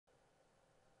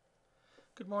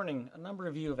Good morning. A number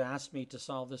of you have asked me to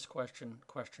solve this question,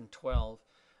 question 12,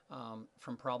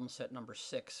 from problem set number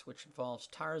 6, which involves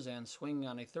Tarzan swinging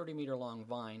on a 30-meter long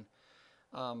vine,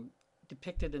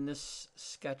 depicted in this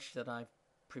sketch that I've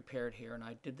prepared here, and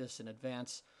I did this in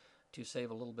advance to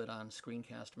save a little bit on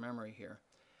screencast memory here,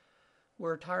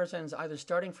 where Tarzan's either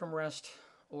starting from rest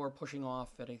or pushing off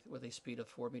with a speed of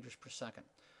 4 meters per second.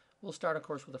 We'll start, of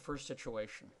course, with the first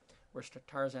situation, where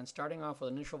Tarzan starting off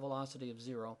with initial velocity of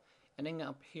 0, ending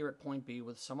up here at point B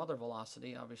with some other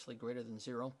velocity, obviously greater than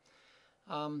 0.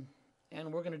 And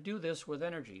we're going to do this with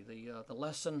energy. The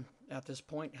lesson at this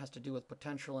point has to do with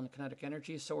potential and kinetic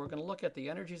energy, so we're going to look at the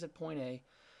energies at point A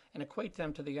and equate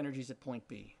them to the energies at point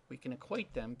B. We can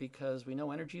equate them because we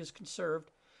know energy is conserved,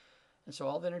 and so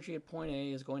all the energy at point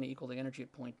A is going to equal the energy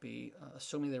at point B,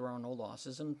 assuming there are no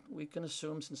losses. And we can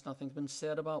assume, since nothing's been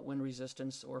said about wind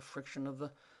resistance or friction of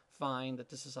the vine, that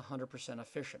this is 100%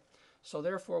 efficient. So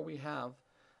therefore we have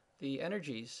the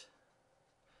energies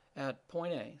at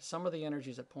point A, sum of the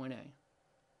energies at point A,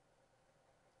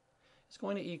 is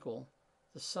going to equal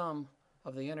the sum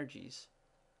of the energies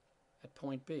at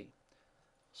point B.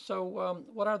 So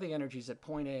what are the energies at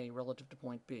point A relative to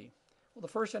point B? Well, the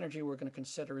first energy we're going to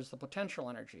consider is the potential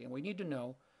energy, and we need to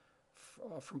know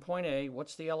from point A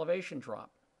what's the elevation drop.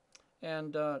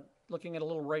 And looking at a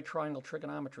little right triangle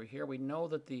trigonometry here, we know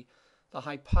that the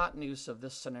hypotenuse of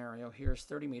this scenario here is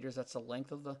 30 meters. That's the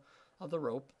length of the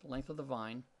rope, the length of the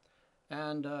vine.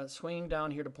 And swinging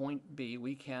down here to point B,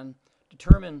 we can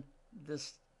determine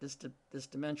this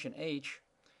dimension h,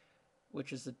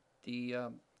 which is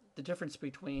the difference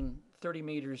between 30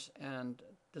 meters and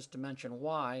this dimension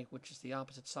y, which is the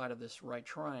opposite side of this right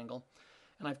triangle.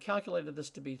 And I've calculated this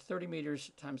to be 30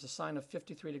 meters times the sine of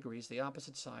 53 degrees, the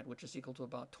opposite side, which is equal to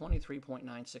about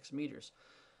 23.96 meters,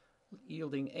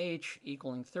 yielding h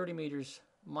equaling 30 meters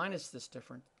minus this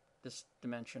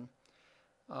dimension,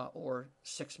 or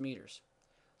 6 meters.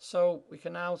 So we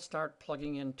can now start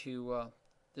plugging into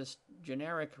this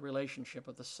generic relationship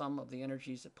of the sum of the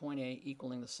energies at point A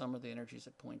equaling the sum of the energies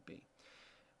at point B.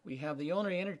 We have the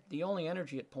only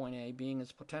energy at point A being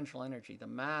its potential energy, the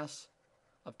mass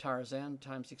of Tarzan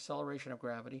times the acceleration of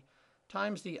gravity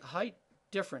times the height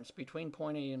difference between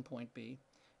point A and point B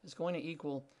is going to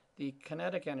equal the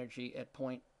kinetic energy at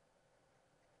point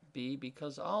B,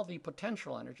 because all the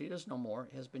potential energy, there's no more,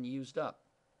 has been used up.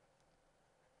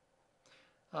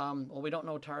 Well, we don't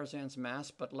know Tarzan's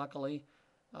mass, but luckily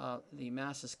the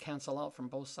masses cancel out from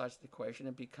both sides of the equation.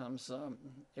 It becomes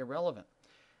irrelevant.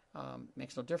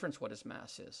 Makes no difference what his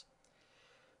mass is.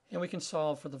 And we can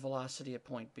solve for the velocity at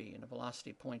point B. And the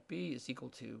velocity at point B is equal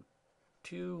to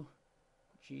 2gh,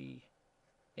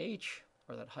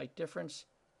 or that height difference.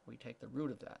 We take the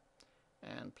root of that.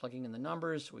 And plugging in the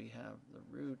numbers, we have the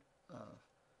root of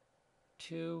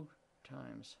 2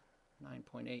 times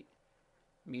 9.8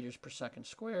 meters per second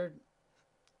squared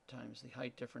times the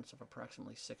height difference of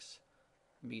approximately 6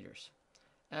 meters.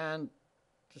 And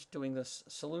just doing this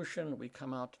solution, we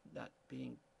come out that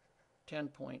being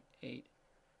 10.8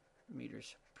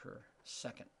 meters per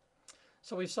second.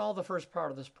 So we solved the first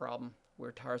part of this problem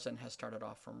where Tarzan has started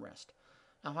off from rest.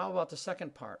 Now how about the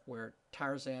second part where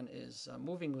Tarzan is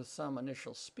moving with some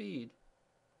initial speed?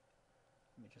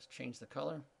 Let me just change the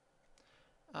color.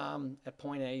 At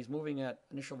point A, he's moving at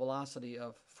initial velocity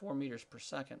of 4 meters per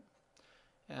second.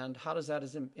 And how does that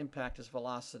impact his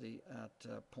velocity at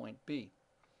point B?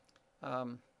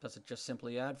 Does it just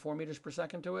simply add 4 meters per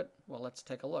second to it? Well, let's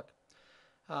take a look.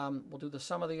 We'll do the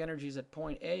sum of the energies at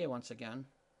point A once again.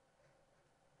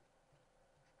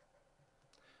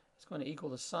 It's going to equal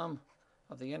the sum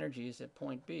of the energies at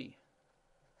point B.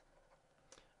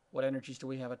 What energies do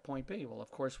we have at point B? Well, of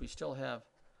course, we still have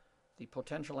the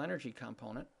potential energy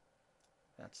component.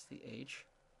 That's the h.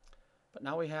 But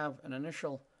now we have an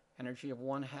initial energy of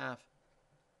 1/2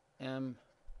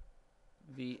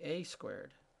 mva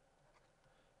squared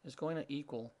is going to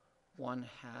equal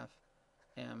 1/2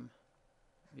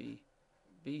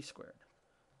 mvb squared.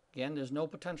 Again, there's no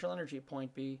potential energy at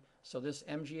point B, so this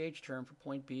mgh term for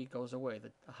point B goes away.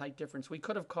 The height difference, we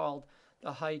could have called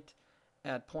the height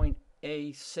at point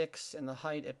A 6 and the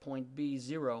height at point B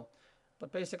 0,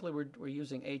 but basically we're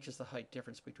using h as the height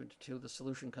difference between the two. The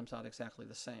solution comes out exactly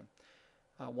the same.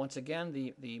 Once again,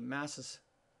 the masses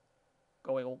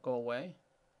go away,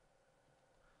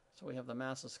 so we have the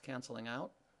masses canceling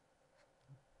out.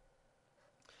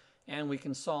 And we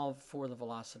can solve for the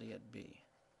velocity at B.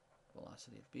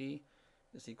 Velocity at B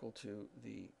is equal to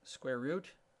the square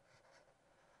root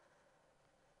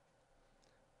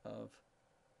of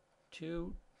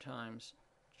 2 times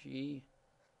g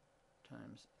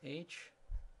times h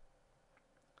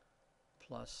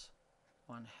plus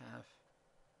 1/2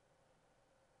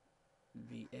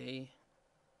 VA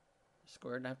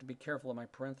squared. And I have to be careful of my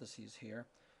parentheses here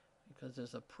because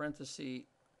there's a parenthesis,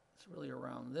 it's really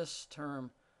around this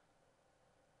term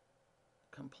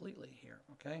completely here,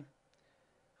 okay?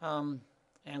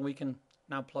 And we can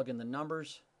now plug in the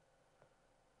numbers.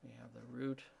 We have the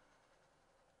root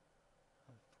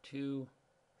of 2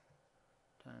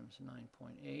 times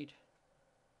 9.8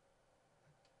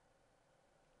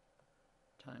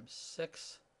 times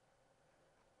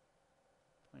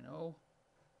 6.0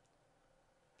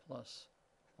 plus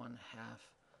 1/2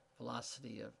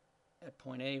 velocity at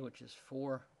point A, which is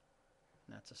 4,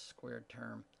 and that's a squared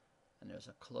term, and there's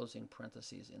a closing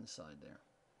parentheses inside there,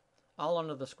 all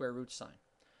under the square root sign.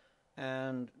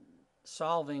 And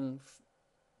solving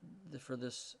for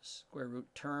this square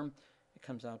root term, it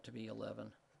comes out to be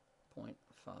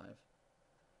 11.5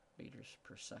 meters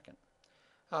per second.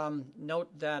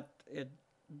 Note that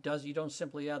you don't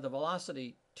simply add the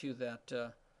velocity to that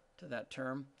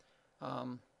term,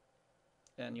 and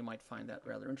you might find that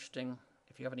rather interesting.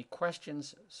 If you have any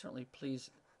questions, certainly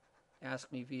please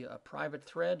ask me via a private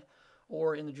thread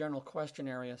or in the general question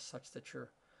area, such that your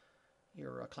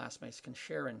classmates can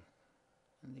share in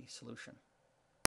the solution.